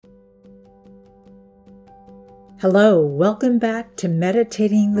Hello, welcome back to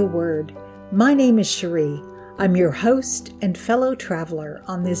Meditating the Word. My name is Cherie. I'm your host and fellow traveler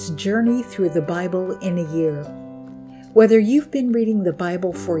on this journey through the Bible in a year. Whether you've been reading the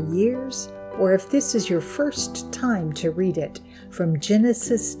Bible for years, or if this is your first time to read it, from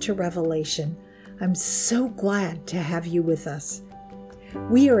Genesis to Revelation, I'm so glad to have you with us.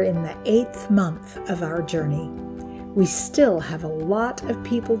 We are in the 8th month of our journey. We still have a lot of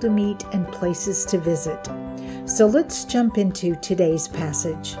people to meet and places to visit. So let's jump into today's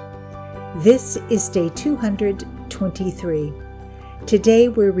passage. This is day 223. Today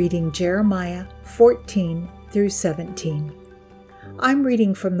we're reading Jeremiah 14 through 17. I'm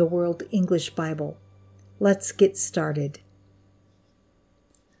reading from the World English Bible. Let's get started.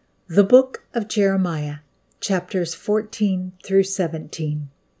 The Book of Jeremiah, chapters 14 through 17.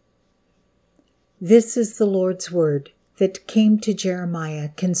 This is the Lord's word that came to Jeremiah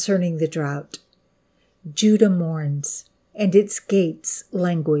concerning the drought. Judah mourns, and its gates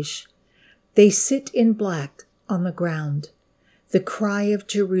languish. They sit in black on the ground. The cry of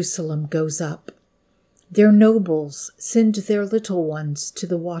Jerusalem goes up. Their nobles send their little ones to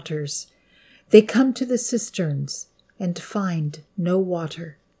the waters. They come to the cisterns and find no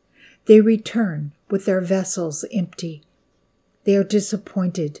water. They return with their vessels empty. They are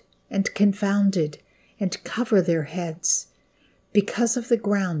disappointed and confounded and cover their heads because of the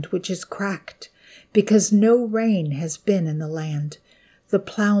ground which is cracked. Because no rain has been in the land, the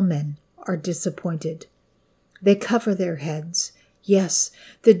plowmen are disappointed. They cover their heads. Yes,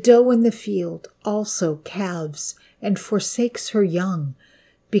 the doe in the field also calves and forsakes her young,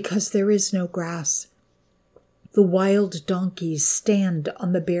 because there is no grass. The wild donkeys stand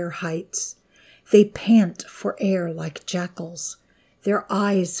on the bare heights. They pant for air like jackals. Their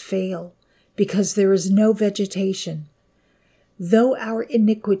eyes fail, because there is no vegetation. Though our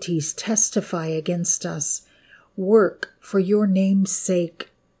iniquities testify against us, work for your name's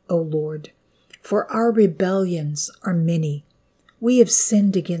sake, O Lord, for our rebellions are many. We have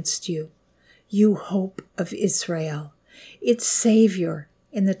sinned against you, you hope of Israel, its Savior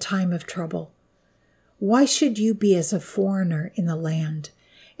in the time of trouble. Why should you be as a foreigner in the land,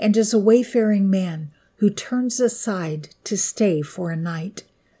 and as a wayfaring man who turns aside to stay for a night?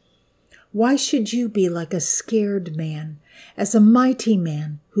 Why should you be like a scared man, as a mighty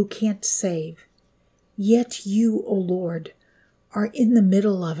man who can't save? Yet you, O Lord, are in the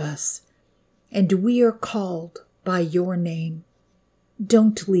middle of us, and we are called by your name.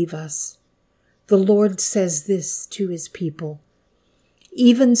 Don't leave us. The Lord says this to his people.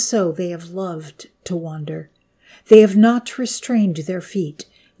 Even so they have loved to wander. They have not restrained their feet.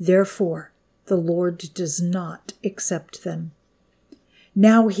 Therefore, the Lord does not accept them.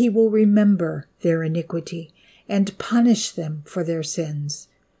 Now he will remember their iniquity and punish them for their sins.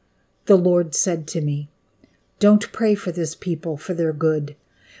 The Lord said to me, Don't pray for this people for their good.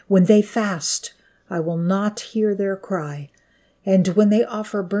 When they fast, I will not hear their cry, and when they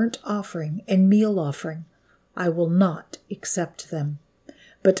offer burnt offering and meal offering, I will not accept them.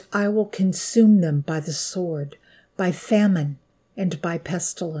 But I will consume them by the sword, by famine, and by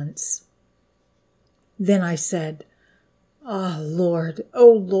pestilence. Then I said, O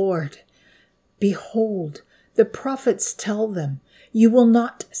Lord, behold, the prophets tell them, you will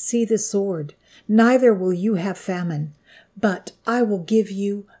not see the sword, neither will you have famine, but I will give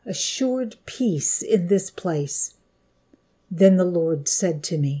you assured peace in this place. Then the Lord said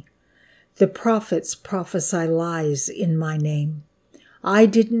to me, The prophets prophesy lies in my name. I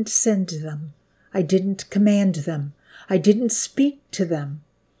didn't send them. I didn't command them. I didn't speak to them.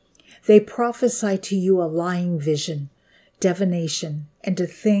 They prophesy to you a lying vision, divination, and a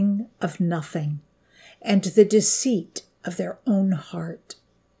thing of nothing, and the deceit of their own heart.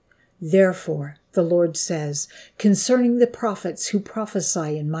 Therefore, the Lord says, concerning the prophets who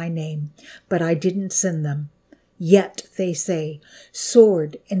prophesy in my name, but I didn't send them, yet they say,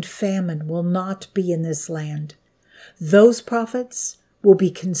 sword and famine will not be in this land. Those prophets will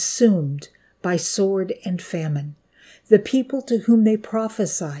be consumed by sword and famine. The people to whom they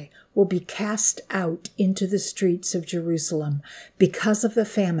prophesy will be cast out into the streets of Jerusalem because of the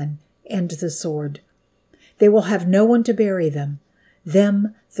famine and the sword. They will have no one to bury them,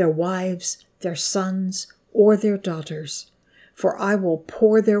 their wives, their sons, or their daughters, for I will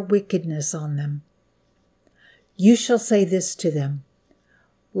pour their wickedness on them. You shall say this to them,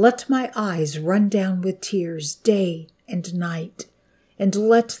 Let my eyes run down with tears day and night, and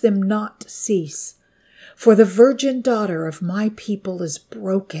let them not cease. For the virgin daughter of my people is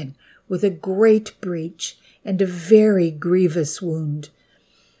broken with a great breach and a very grievous wound.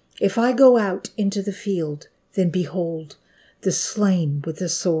 If I go out into the field, then behold, the slain with the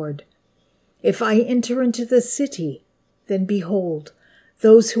sword. If I enter into the city, then behold,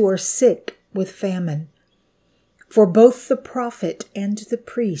 those who are sick with famine. For both the prophet and the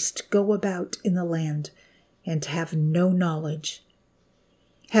priest go about in the land and have no knowledge.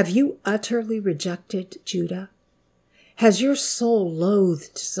 Have you utterly rejected Judah? Has your soul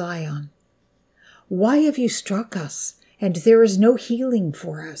loathed Zion? Why have you struck us, and there is no healing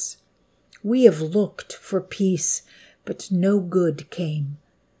for us? We have looked for peace, but no good came,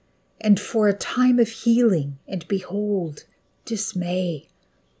 and for a time of healing, and behold, dismay.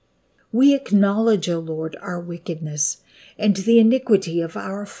 We acknowledge, O Lord, our wickedness and the iniquity of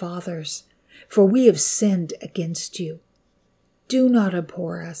our fathers, for we have sinned against you. Do not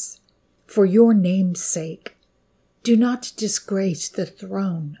abhor us, for your name's sake. Do not disgrace the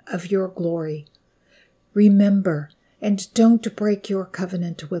throne of your glory. Remember, and don't break your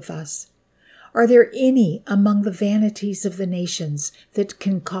covenant with us. Are there any among the vanities of the nations that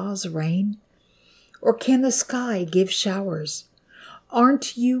can cause rain? Or can the sky give showers?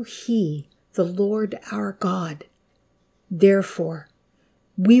 Aren't you He, the Lord our God? Therefore,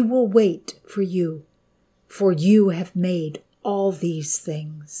 we will wait for you, for you have made all these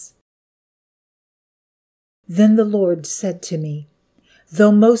things. Then the Lord said to me,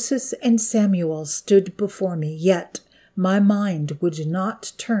 though Moses and Samuel stood before me, yet my mind would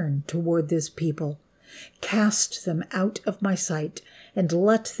not turn toward this people. Cast them out of my sight and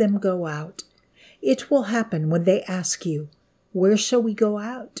let them go out. It will happen when they ask you, where shall we go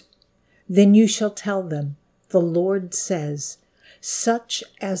out? Then you shall tell them, the Lord says, such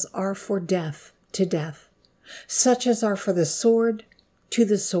as are for death to death, such as are for the sword to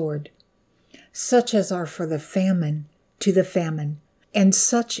the sword, such as are for the famine to the famine, and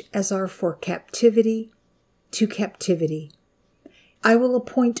such as are for captivity to captivity. I will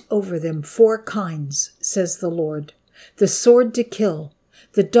appoint over them 4 kinds, says the Lord, the sword to kill,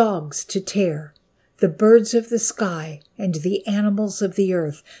 the dogs to tear, the birds of the sky and the animals of the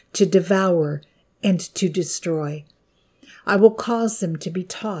earth to devour and to destroy. I will cause them to be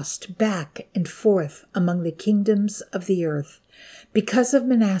tossed back and forth among the kingdoms of the earth, because of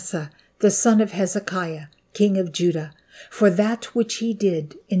Manasseh, the son of Hezekiah, king of Judah, for that which he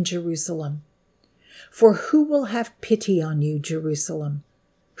did in Jerusalem. For who will have pity on you, Jerusalem?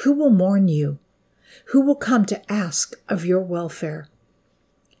 Who will mourn you? Who will come to ask of your welfare?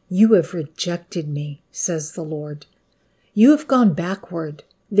 You have rejected me, says the Lord. You have gone backward.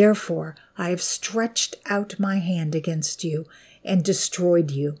 Therefore, I have stretched out my hand against you and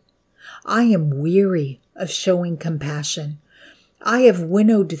destroyed you. I am weary of showing compassion. I have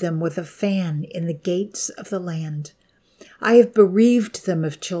winnowed them with a fan in the gates of the land. I have bereaved them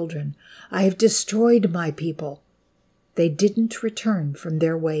of children. I have destroyed my people. They didn't return from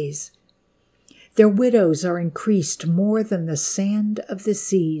their ways. Their widows are increased more than the sand of the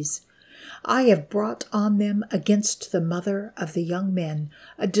seas. I have brought on them against the mother of the young men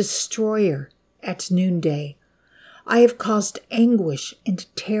a destroyer at noonday. I have caused anguish and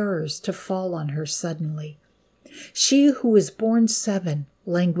terrors to fall on her suddenly. She who was born 7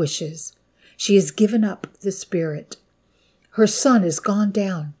 languishes. She has given up the spirit. Her sun is gone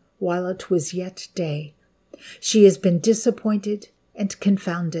down while it was yet day. She has been disappointed and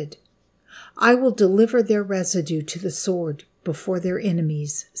confounded. I will deliver their residue to the sword before their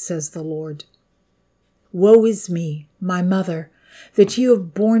enemies, says the Lord. Woe is me, my mother, that you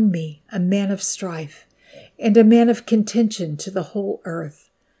have borne me a man of strife, and a man of contention to the whole earth.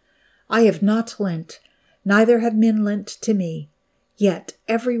 I have not lent, neither have men lent to me, yet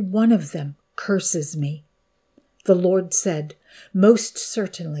every one of them curses me. The Lord said, most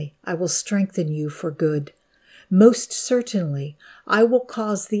certainly I will strengthen you for good. Most certainly I will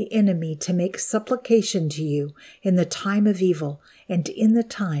cause the enemy to make supplication to you in the time of evil and in the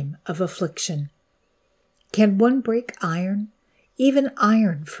time of affliction. Can one break iron, even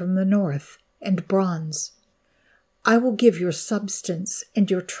iron from the north, and bronze? I will give your substance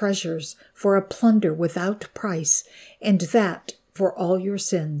and your treasures for a plunder without price, and that for all your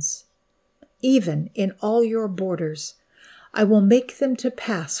sins. Even in all your borders, I will make them to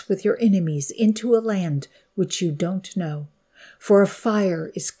pass with your enemies into a land which you don't know, for a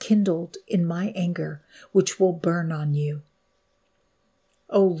fire is kindled in my anger, which will burn on you.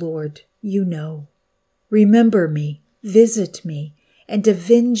 O Lord, you know. Remember me, visit me, and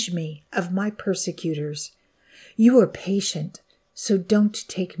avenge me of my persecutors. You are patient, so don't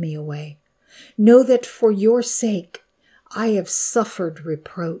take me away. Know that for your sake I have suffered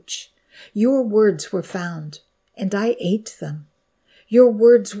reproach. Your words were found, and I ate them. Your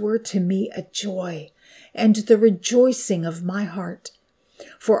words were to me a joy, and the rejoicing of my heart.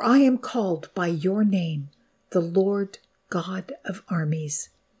 For I am called by your name, the Lord God of armies.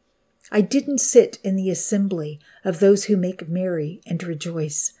 I didn't sit in the assembly of those who make merry and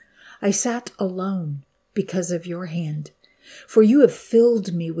rejoice. I sat alone because of your hand, for you have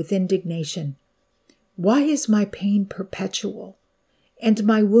filled me with indignation. Why is my pain perpetual, and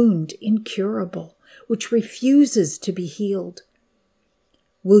my wound incurable, which refuses to be healed?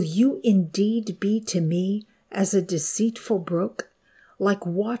 Will you indeed be to me as a deceitful brook, like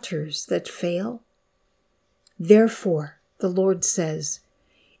waters that fail? Therefore, the Lord says,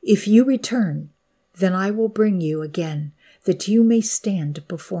 if you return, then I will bring you again, that you may stand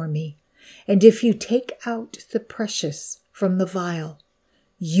before me. And if you take out the precious from the vial,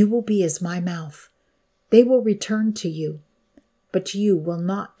 you will be as my mouth. They will return to you, but you will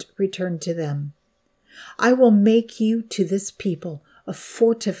not return to them. I will make you to this people a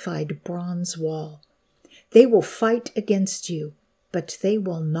fortified bronze wall. They will fight against you, but they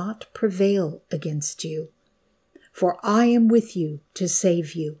will not prevail against you. For I am with you to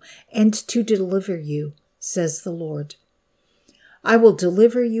save you and to deliver you, says the Lord. I will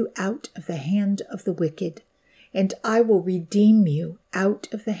deliver you out of the hand of the wicked, and I will redeem you out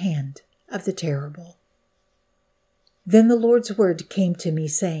of the hand of the terrible. Then the Lord's word came to me,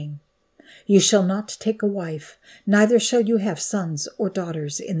 saying, You shall not take a wife, neither shall you have sons or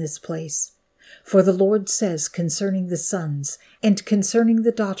daughters in this place. For the Lord says concerning the sons and concerning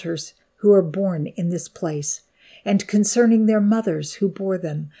the daughters who are born in this place, and concerning their mothers who bore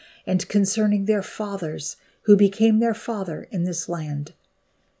them, and concerning their fathers who became their father in this land.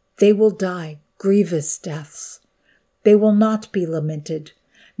 They will die grievous deaths. They will not be lamented,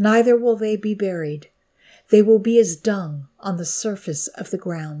 neither will they be buried. They will be as dung on the surface of the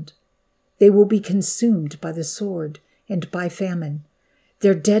ground. They will be consumed by the sword and by famine.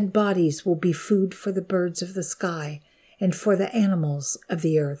 Their dead bodies will be food for the birds of the sky and for the animals of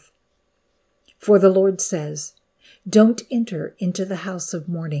the earth. For the Lord says, Don't enter into the house of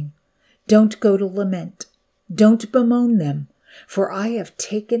mourning. Don't go to lament. Don't bemoan them, for I have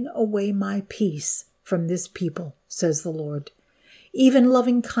taken away my peace from this people, says the Lord. Even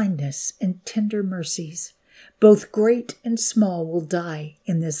loving kindness and tender mercies, both great and small, will die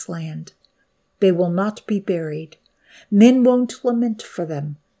in this land. They will not be buried. Men won't lament for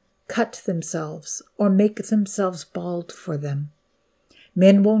them, cut themselves, or make themselves bald for them.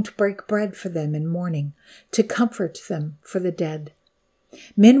 Men won't break bread for them in mourning, to comfort them for the dead.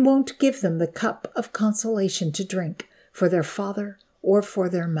 Men won't give them the cup of consolation to drink for their father or for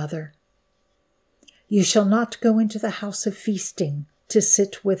their mother. You shall not go into the house of feasting to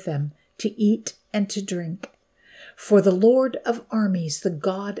sit with them, to eat and to drink. For the Lord of armies, the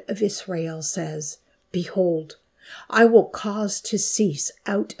God of Israel, says, Behold, I will cause to cease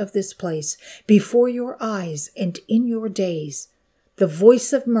out of this place before your eyes and in your days the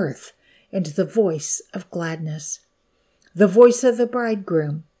voice of mirth and the voice of gladness, the voice of the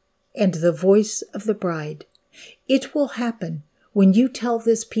bridegroom and the voice of the bride. It will happen when you tell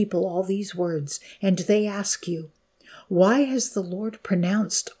this people all these words, and they ask you, Why has the Lord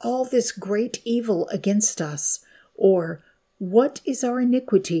pronounced all this great evil against us? Or, What is our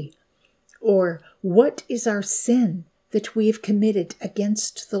iniquity? Or, What is our sin that we have committed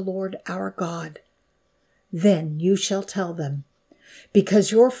against the Lord our God? Then you shall tell them,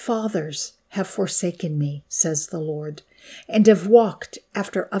 Because your fathers have forsaken me, says the Lord, and have walked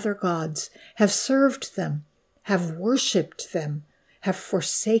after other gods, have served them, have worshipped them, have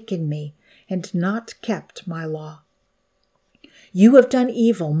forsaken me, and not kept my law. You have done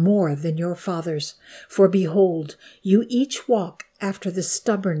evil more than your fathers, for behold, you each walk after the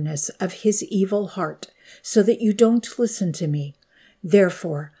stubbornness of his evil heart, so that you don't listen to me.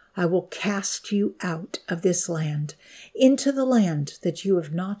 Therefore, I will cast you out of this land, into the land that you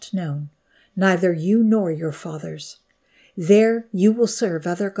have not known, neither you nor your fathers. There you will serve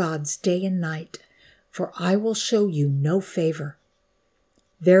other gods day and night, for I will show you no favor.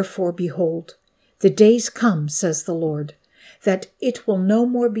 Therefore, behold, the days come, says the Lord, that it will no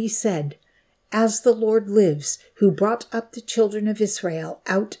more be said, As the Lord lives, who brought up the children of Israel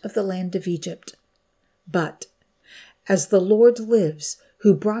out of the land of Egypt. But, As the Lord lives,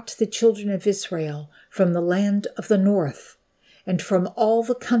 who brought the children of Israel from the land of the north, and from all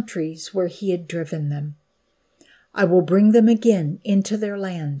the countries where he had driven them. I will bring them again into their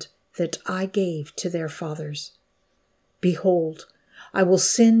land that I gave to their fathers. Behold, I will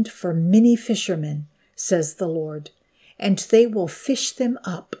send for many fishermen, says the Lord, and they will fish them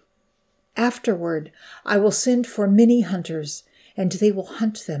up. Afterward, I will send for many hunters, and they will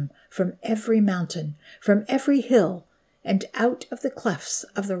hunt them from every mountain, from every hill, and out of the clefts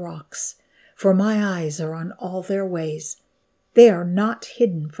of the rocks. For my eyes are on all their ways. They are not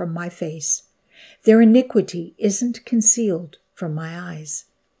hidden from my face. Their iniquity isn't concealed from my eyes.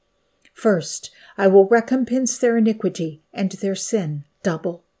 First, I will recompense their iniquity and their sin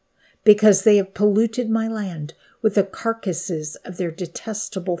double, because they have polluted my land with the carcasses of their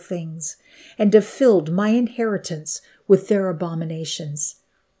detestable things, and have filled my inheritance with their abominations.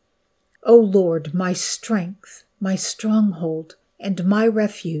 O Lord, my strength, my stronghold, and my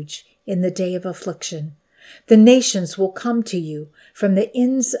refuge in the day of affliction, the nations will come to you from the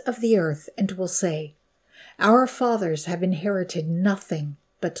ends of the earth and will say, Our fathers have inherited nothing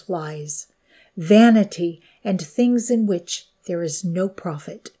but lies, vanity, and things in which there is no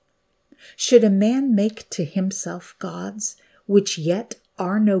profit. Should a man make to himself gods, which yet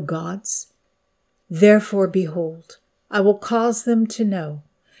are no gods? Therefore, behold, I will cause them to know,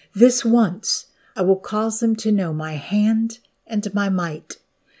 this once I will cause them to know my hand and my might.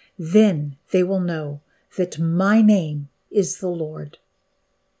 Then they will know that my name is the Lord.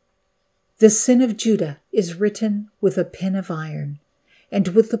 The sin of Judah is written with a pen of iron, and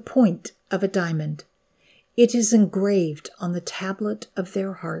with the point of a diamond. It is engraved on the tablet of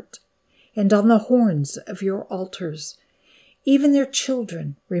their heart, and on the horns of your altars. Even their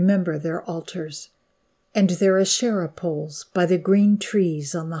children remember their altars, and their Asherah poles by the green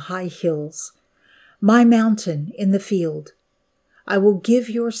trees on the high hills, my mountain in the field. I will give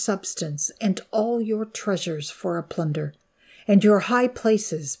your substance and all your treasures for a plunder, and your high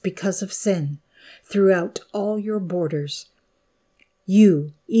places because of sin, throughout all your borders.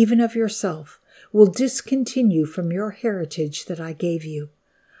 You, even of yourself, will discontinue from your heritage that I gave you.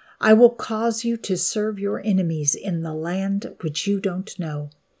 I will cause you to serve your enemies in the land which you don't know.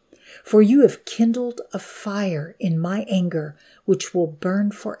 For you have kindled a fire in my anger, which will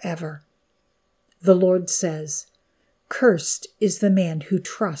burn forever. The Lord says, Cursed is the man who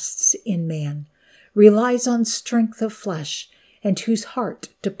trusts in man, relies on strength of flesh, and whose heart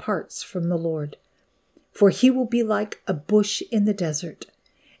departs from the Lord. For he will be like a bush in the desert,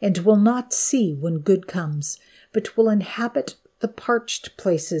 and will not see when good comes, but will inhabit the parched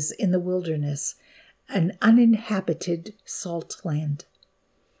places in the wilderness, an uninhabited salt land.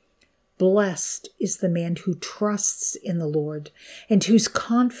 Blessed is the man who trusts in the Lord, and whose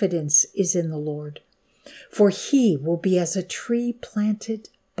confidence is in the Lord. For he will be as a tree planted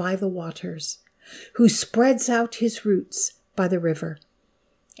by the waters, who spreads out his roots by the river,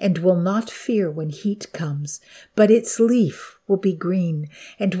 and will not fear when heat comes, but its leaf will be green,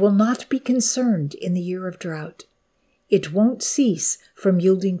 and will not be concerned in the year of drought. It won't cease from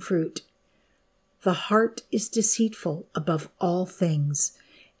yielding fruit. The heart is deceitful above all things,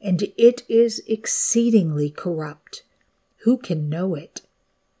 and it is exceedingly corrupt. Who can know it?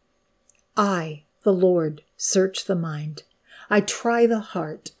 I, the Lord, search the mind. I try the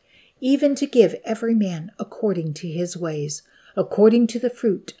heart, even to give every man according to his ways, according to the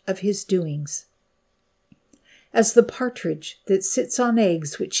fruit of his doings. As the partridge that sits on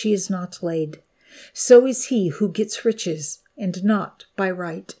eggs which she has not laid, so is he who gets riches, and not by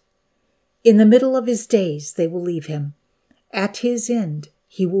right. In the middle of his days they will leave him. At his end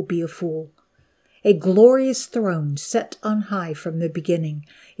he will be a fool. A glorious throne set on high from the beginning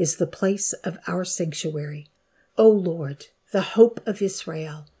is the place of our sanctuary. O Lord, the hope of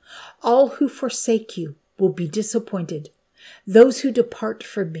Israel, all who forsake you will be disappointed. Those who depart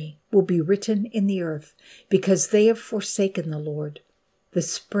from me will be written in the earth, because they have forsaken the Lord, the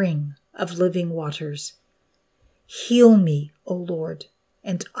spring of living waters. Heal me, O Lord,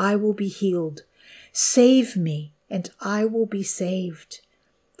 and I will be healed. Save me, and I will be saved.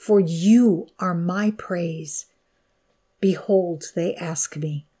 For you are my praise. Behold, they ask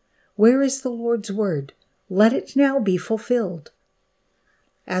me, Where is the Lord's word? Let it now be fulfilled.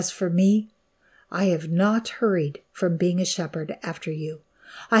 As for me, I have not hurried from being a shepherd after you.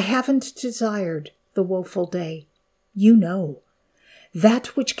 I haven't desired the woeful day. You know.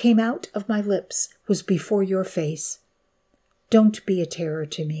 That which came out of my lips was before your face. Don't be a terror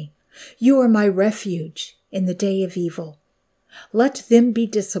to me. You are my refuge in the day of evil. Let them be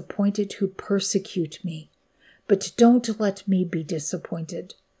disappointed who persecute me, but don't let me be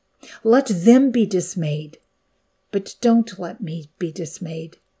disappointed. Let them be dismayed, but don't let me be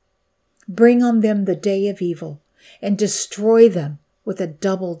dismayed. Bring on them the day of evil, and destroy them with a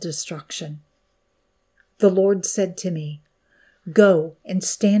double destruction. The Lord said to me, Go and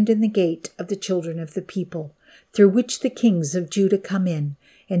stand in the gate of the children of the people, through which the kings of Judah come in,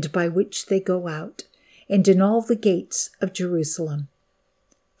 and by which they go out, and in all the gates of Jerusalem.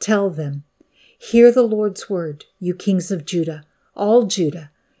 Tell them, Hear the Lord's word, you kings of Judah,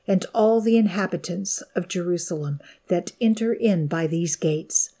 and all the inhabitants of Jerusalem that enter in by these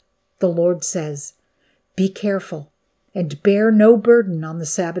gates. The Lord says, Be careful, and bear no burden on the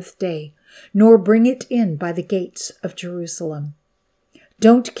Sabbath day, nor bring it in by the gates of Jerusalem.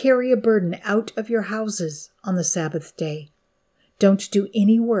 Don't carry a burden out of your houses on the Sabbath day. Don't do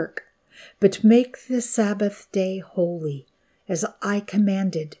any work, but make the Sabbath day holy, as I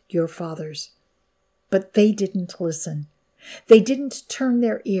commanded your fathers. But they didn't listen. They didn't turn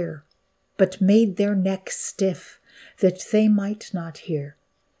their ear, but made their necks stiff, that they might not hear,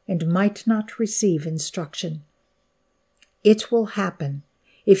 and might not receive instruction. It will happen,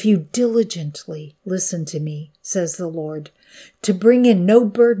 if you diligently listen to me, says the Lord, to bring in no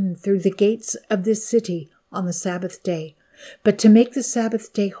burden through the gates of this city on the Sabbath day, but to make the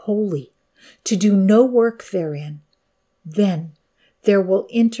Sabbath day holy, to do no work therein. Then there will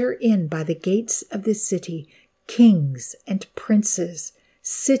enter in by the gates of this city kings and princes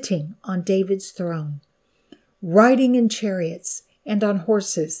sitting on David's throne, riding in chariots and on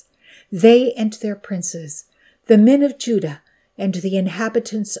horses, they and their princes, the men of Judah and the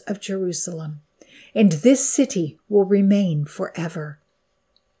inhabitants of Jerusalem, and this city will remain forever.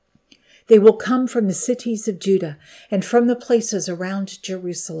 They will come from the cities of Judah and from the places around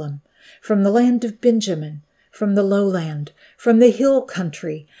Jerusalem, from the land of Benjamin, from the lowland, from the hill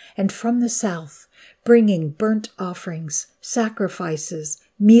country, and from the south, bringing burnt offerings, sacrifices,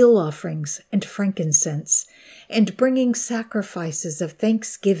 meal offerings, and frankincense, and bringing sacrifices of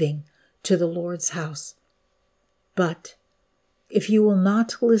thanksgiving to the Lord's house. But if you will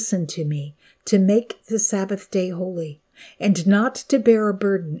not listen to me to make the Sabbath day holy, and not to bear a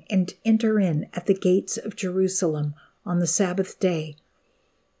burden and enter in at the gates of Jerusalem on the Sabbath day,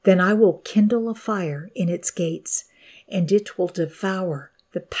 then I will kindle a fire in its gates, and it will devour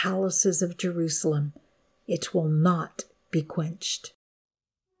the palaces of Jerusalem. It will not be quenched.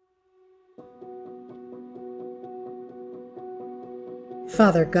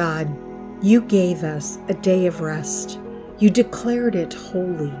 Father God, you gave us a day of rest. You declared it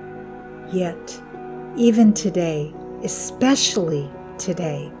holy. Yet, even today, especially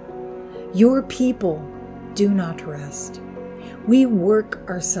today, your people do not rest. We work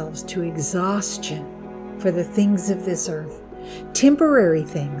ourselves to exhaustion for the things of this earth, temporary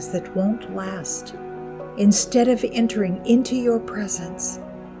things that won't last, instead of entering into your presence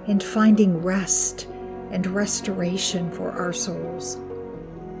and finding rest and restoration for our souls.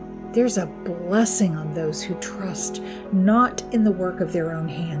 There's a blessing on those who trust not in the work of their own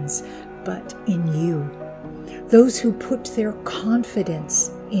hands, but in you. Those who put their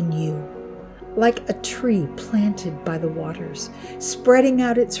confidence in you, like a tree planted by the waters, spreading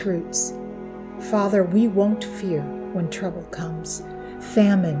out its roots. Father, we won't fear when trouble comes,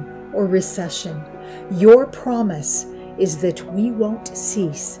 famine or recession. Your promise is that we won't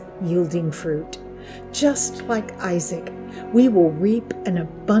cease yielding fruit. Just like Isaac, we will reap an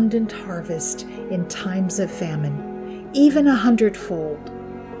abundant harvest in times of famine, even 100-fold.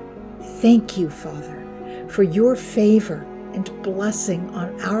 Thank you, Father, for your favor and blessing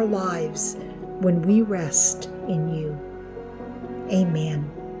on our lives when we rest in you. Amen.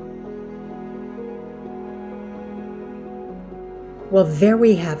 Well, there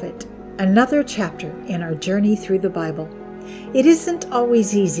we have it, another chapter in our journey through the Bible. It isn't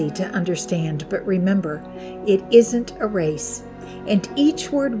always easy to understand, but remember, it isn't a race, and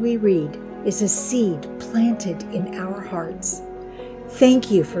each word we read is a seed planted in our hearts.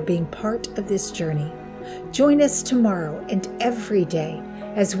 Thank you for being part of this journey. Join us tomorrow and every day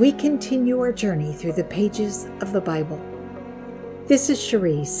as we continue our journey through the pages of the Bible. This is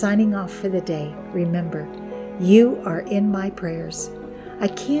Cherie signing off for the day. Remember, you are in my prayers. I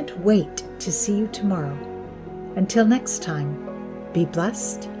can't wait to see you tomorrow. Until next time, be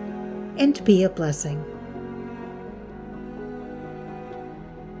blessed and be a blessing.